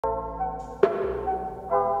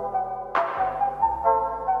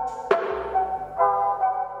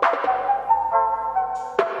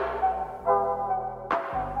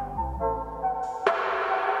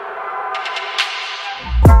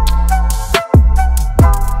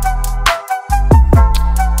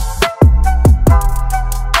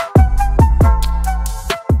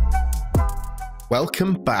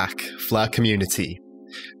Welcome back, Flare community.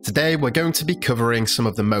 Today we're going to be covering some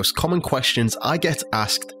of the most common questions I get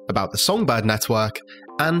asked about the Songbird network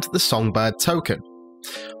and the Songbird token.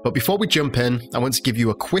 But before we jump in, I want to give you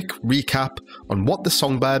a quick recap on what the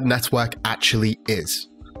Songbird network actually is.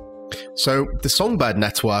 So the Songbird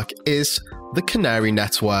network is the canary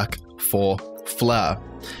network for Flare.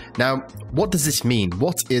 Now, what does this mean?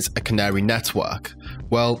 What is a canary network?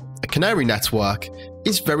 Well, a canary network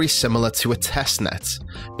is very similar to a testnet,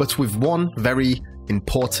 but with one very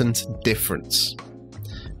important difference.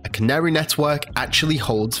 A canary network actually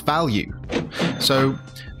holds value. So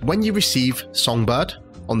when you receive Songbird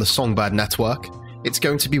on the Songbird network, it's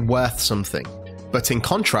going to be worth something. But in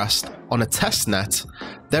contrast, on a testnet,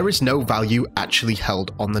 there is no value actually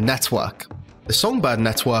held on the network. The Songbird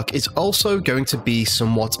network is also going to be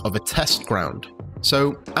somewhat of a test ground.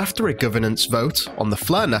 So after a governance vote on the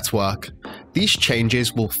Flare network, these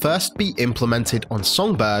changes will first be implemented on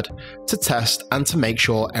Songbird to test and to make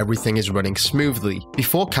sure everything is running smoothly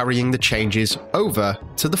before carrying the changes over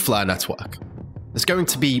to the Flare network. There's going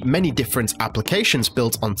to be many different applications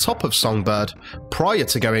built on top of Songbird prior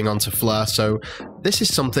to going onto Flare, so this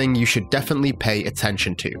is something you should definitely pay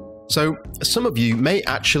attention to. So some of you may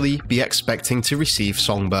actually be expecting to receive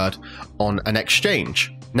Songbird on an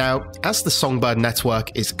exchange. Now, as the Songbird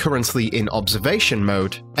network is currently in observation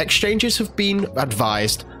mode, exchanges have been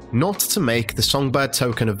advised not to make the Songbird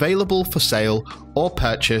token available for sale or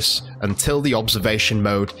purchase until the observation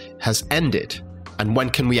mode has ended. And when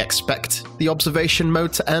can we expect the observation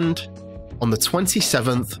mode to end? On the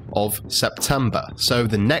 27th of September, so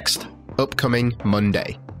the next upcoming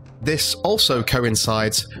Monday. This also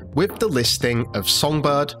coincides with the listing of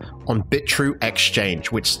Songbird on Bitrue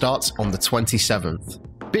Exchange, which starts on the 27th.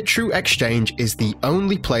 Bitrue Exchange is the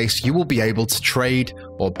only place you will be able to trade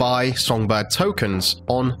or buy Songbird tokens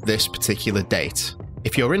on this particular date.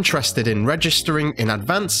 If you're interested in registering in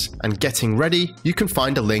advance and getting ready, you can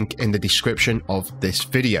find a link in the description of this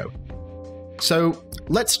video. So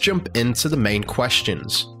let's jump into the main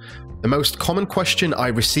questions. The most common question I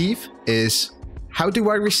receive is, how do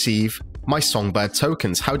I receive my Songbird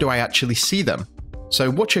tokens? How do I actually see them? So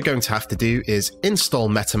what you're going to have to do is install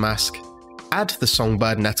MetaMask, add the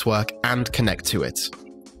Songbird network, and connect to it.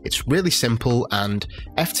 It's really simple, and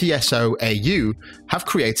FTSO AU have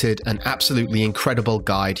created an absolutely incredible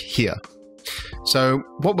guide here. So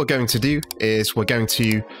what we're going to do is we're going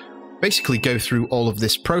to basically go through all of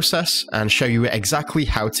this process and show you exactly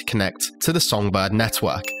how to connect to the Songbird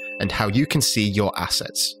network and how you can see your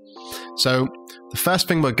assets. So the first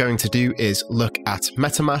thing we're going to do is look at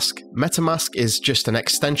MetaMask. MetaMask is just an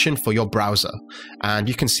extension for your browser, and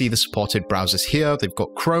you can see the supported browsers here. They've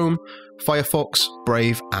got Chrome, Firefox,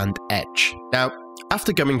 Brave, and Edge. Now,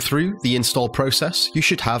 after going through the install process, you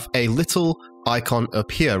should have a little icon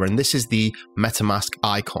up here, and this is the MetaMask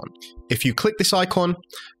icon. If you click this icon,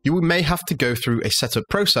 you may have to go through a setup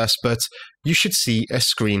process, but you should see a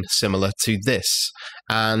screen similar to this.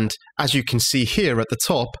 And as you can see here at the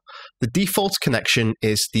top, the default connection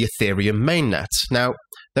is the Ethereum mainnet. Now,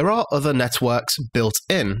 there are other networks built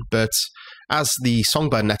in, but as the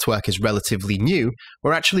Songbird network is relatively new,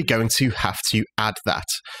 we're actually going to have to add that.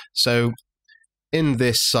 So in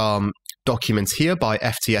this document here by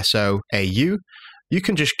FTSO AU, you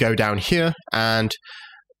can just go down here and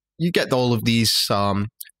you get all of these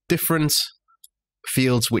different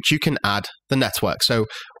fields which you can add the network. So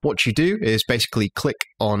what you do is basically click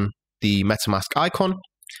on the MetaMask icon,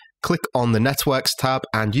 click on the Networks tab,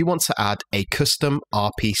 and you want to add a custom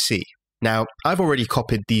RPC. Now, I've already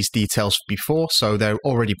copied these details before, so they're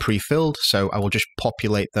already pre-filled, so I will just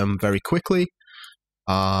populate them very quickly.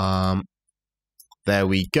 There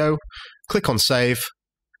we go. Click on Save,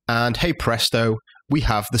 and hey presto, we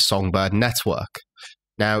have the Songbird network.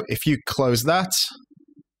 Now, if you close that,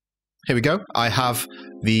 here we go. I have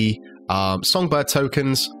the Songbird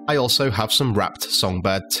tokens. I also have some wrapped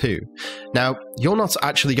Songbird too. Now, you're not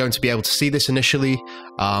actually going to be able to see this initially.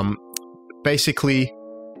 Basically,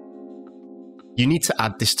 you need to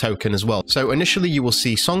add this token as well. So initially you will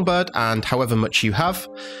see Songbird and however much you have.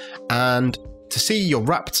 And to see your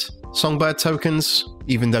wrapped Songbird tokens,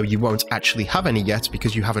 even though you won't actually have any yet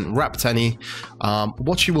because you haven't wrapped any,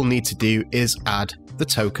 what you will need to do is add the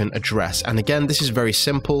token address. And again, this is very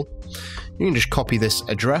simple. You can just copy this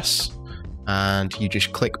address and you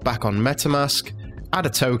just click back on MetaMask, add a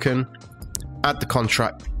token, add the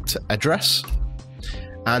contract address,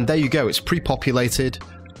 and there you go. It's pre-populated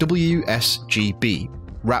WSGB,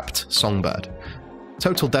 wrapped Songbird.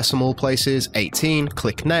 Total decimal places 18,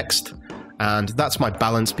 click next, and that's my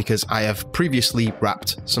balance because I have previously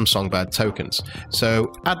wrapped some Songbird tokens.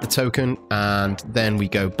 So add the token, and then we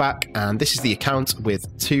go back, and this is the account with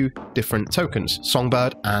 2 different tokens,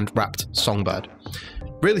 Songbird and wrapped Songbird.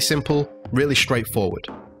 Really simple, really straightforward.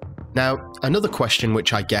 Now, another question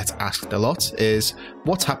which I get asked a lot is,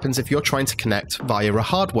 what happens if you're trying to connect via a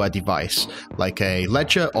hardware device, like a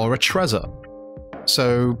ledger or a Trezor?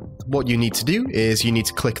 So what you need to do is you need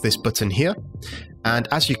to click this button here, and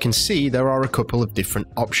as you can see, there are a couple of different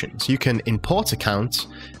options. You can import account,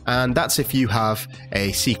 and that's if you have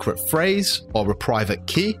a secret phrase or a private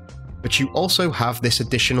key, but you also have this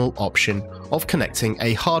additional option of connecting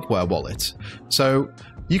a hardware wallet. So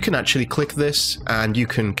you can actually click this and you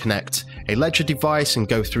can connect a ledger device and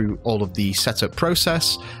go through all of the setup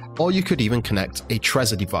process, or you could even connect a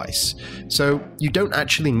Trezor device. So you don't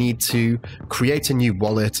actually need to create a new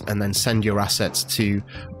wallet and then send your assets to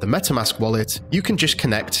the MetaMask wallet. You can just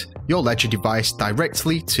connect your ledger device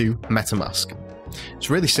directly to MetaMask. It's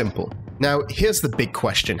really simple. Now, here's the big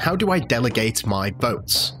question. How do I delegate my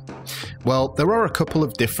votes? Well, there are a couple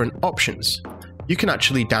of different options. You can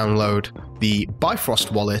actually download the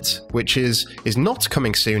Bifrost wallet, which is not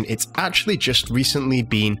coming soon. It's actually just recently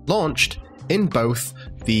been launched in both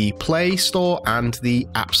the Play Store and the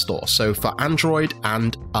App Store, so for Android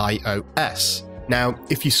and iOS. Now,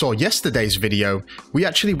 if you saw yesterday's video, we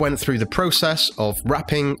actually went through the process of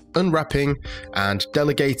wrapping, unwrapping, and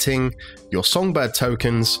delegating your Songbird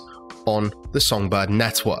tokens on the Songbird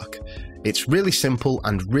network. It's really simple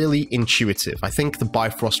and really intuitive. I think the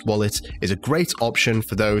Bifrost wallet is a great option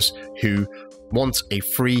for those who want a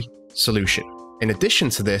free solution. In addition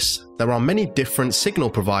to this, there are many different signal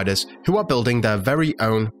providers who are building their very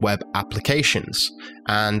own web applications.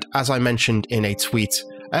 And as I mentioned in a tweet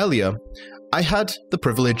earlier, I had the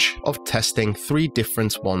privilege of testing 3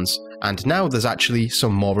 different ones, and now there's actually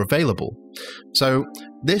some more available. So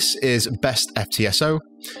this is Best FTSO,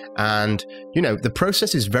 and the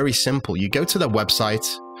process is very simple. You go to their website,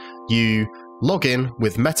 you log in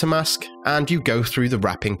with MetaMask, and you go through the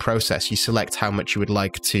wrapping process. You select how much you would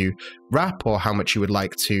like to wrap or how much you would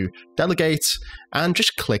like to delegate, and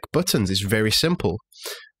just click buttons. It's very simple.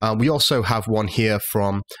 We also have one here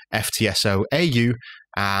from FTSO AU,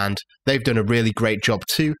 and they've done a really great job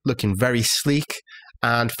too, looking very sleek.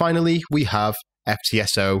 And finally, we have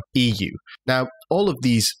FTSO EU. Now, all of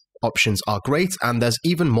these options are great, and there's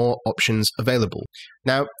even more options available.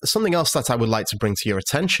 Now, something else that I would like to bring to your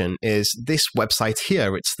attention is this website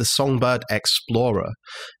here. It's the Songbird Explorer.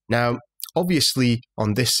 Now, obviously,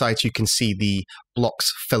 on this site, you can see the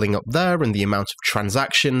blocks filling up there and the amount of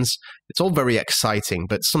transactions. It's all very exciting,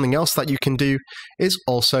 but something else that you can do is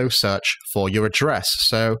also search for your address.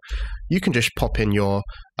 So you can just pop in your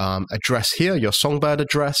address here, your Songbird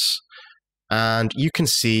address, and you can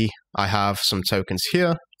see I have some tokens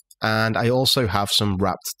here, and I also have some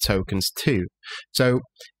wrapped tokens too. So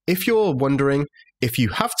if you're wondering if you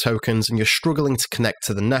have tokens and you're struggling to connect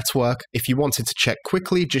to the network, if you wanted to check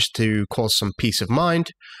quickly just to cause some peace of mind,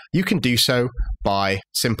 you can do so by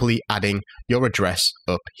simply adding your address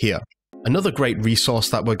up here. Another great resource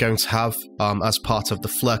that we're going to have as part of the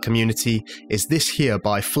Fleur community is this here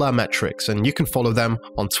by Fleur Metrics, and you can follow them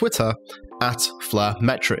on Twitter at Fleur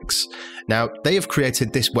Metrics. Now, they have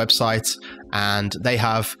created this website, and they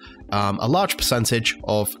have a large percentage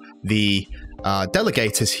of the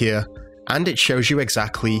delegators here, and it shows you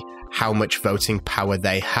exactly how much voting power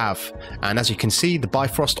they have. And as you can see, the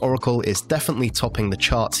Bifrost Oracle is definitely topping the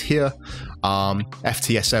charts here.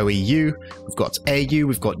 FTSO EU, we've got AU,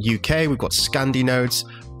 we've got UK, we've got Scandi nodes,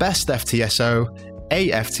 Best FTSO,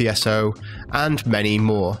 AFTSO, and many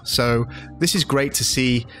more. So this is great to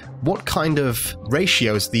see what kind of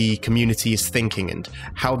ratios the community is thinking and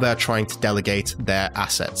how they're trying to delegate their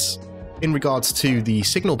assets. In regards to the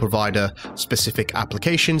signal provider specific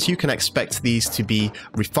applications, you can expect these to be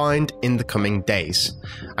refined in the coming days.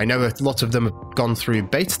 I know a lot of them have gone through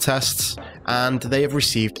beta tests and they have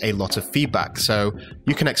received a lot of feedback, so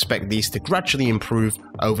you can expect these to gradually improve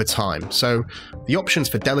over time. So the options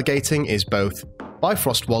for delegating is both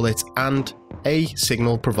Bifrost Wallet and a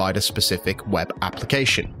signal provider specific web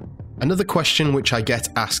application. Another question which I get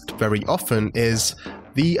asked very often is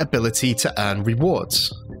the ability to earn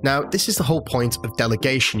rewards. Now, this is the whole point of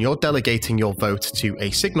delegation. You're delegating your vote to a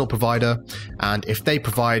signal provider, and if they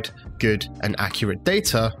provide good and accurate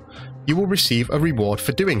data, you will receive a reward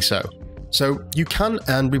for doing so. So you can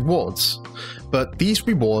earn rewards, but these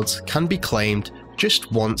rewards can be claimed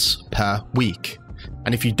just once per week.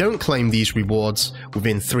 And if you don't claim these rewards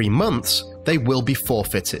within 3 months, they will be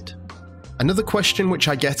forfeited. Another question which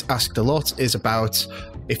I get asked a lot is about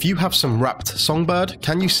if you have some wrapped Songbird,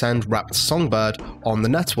 can you send wrapped Songbird on the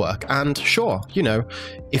network? And sure,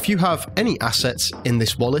 if you have any assets in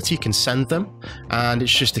this wallet, you can send them, and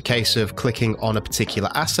it's just a case of clicking on a particular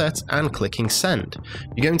asset and clicking send.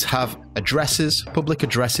 You're going to have addresses, public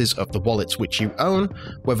addresses of the wallets which you own,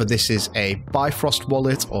 whether this is a Bifrost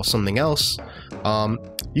wallet or something else.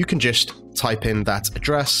 You can just type in that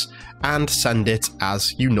address and send it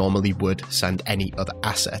as you normally would send any other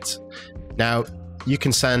asset. Now, you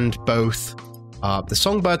can send both the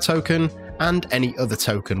Songbird token and any other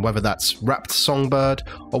token, whether that's wrapped Songbird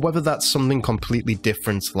or whether that's something completely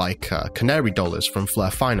different like Canary Dollars from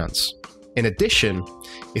Flare Finance. In addition,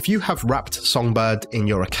 if you have wrapped Songbird in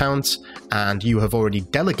your account and you have already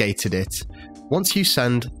delegated it, once you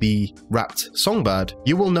send the wrapped Songbird,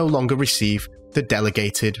 you will no longer receive the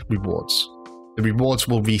delegated rewards. The rewards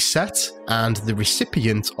will reset, and the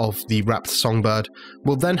recipient of the wrapped Songbird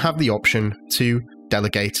will then have the option to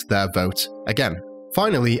delegate their vote again.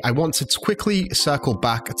 Finally, I want to quickly circle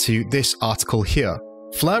back to this article here.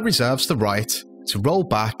 Flare reserves the right to roll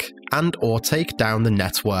back and/or take down the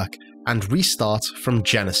network and restart from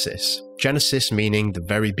Genesis. Genesis meaning the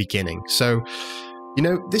very beginning. So,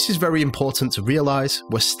 this is very important to realize.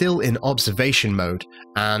 We're still in observation mode,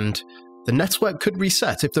 and the network could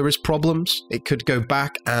reset. If there is problems, it could go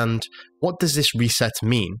back. And what does this reset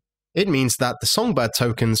mean? It means that the Songbird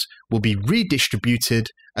tokens will be redistributed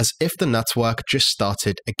as if the network just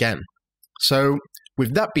started again. So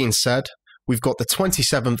with that being said, we've got the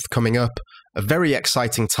 27th coming up, a very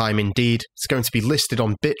exciting time indeed. It's going to be listed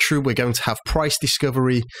on Bitrue. We're going to have price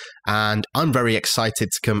discovery, and I'm very excited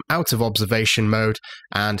to come out of observation mode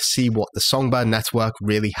and see what the Songbird network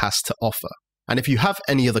really has to offer. And if you have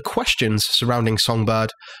any other questions surrounding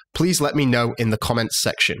Songbird, please let me know in the comments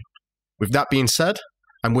section. With that being said,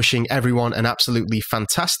 I'm wishing everyone an absolutely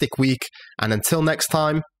fantastic week, and until next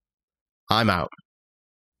time, I'm out.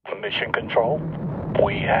 Mission Control,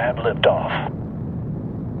 we have liftoff.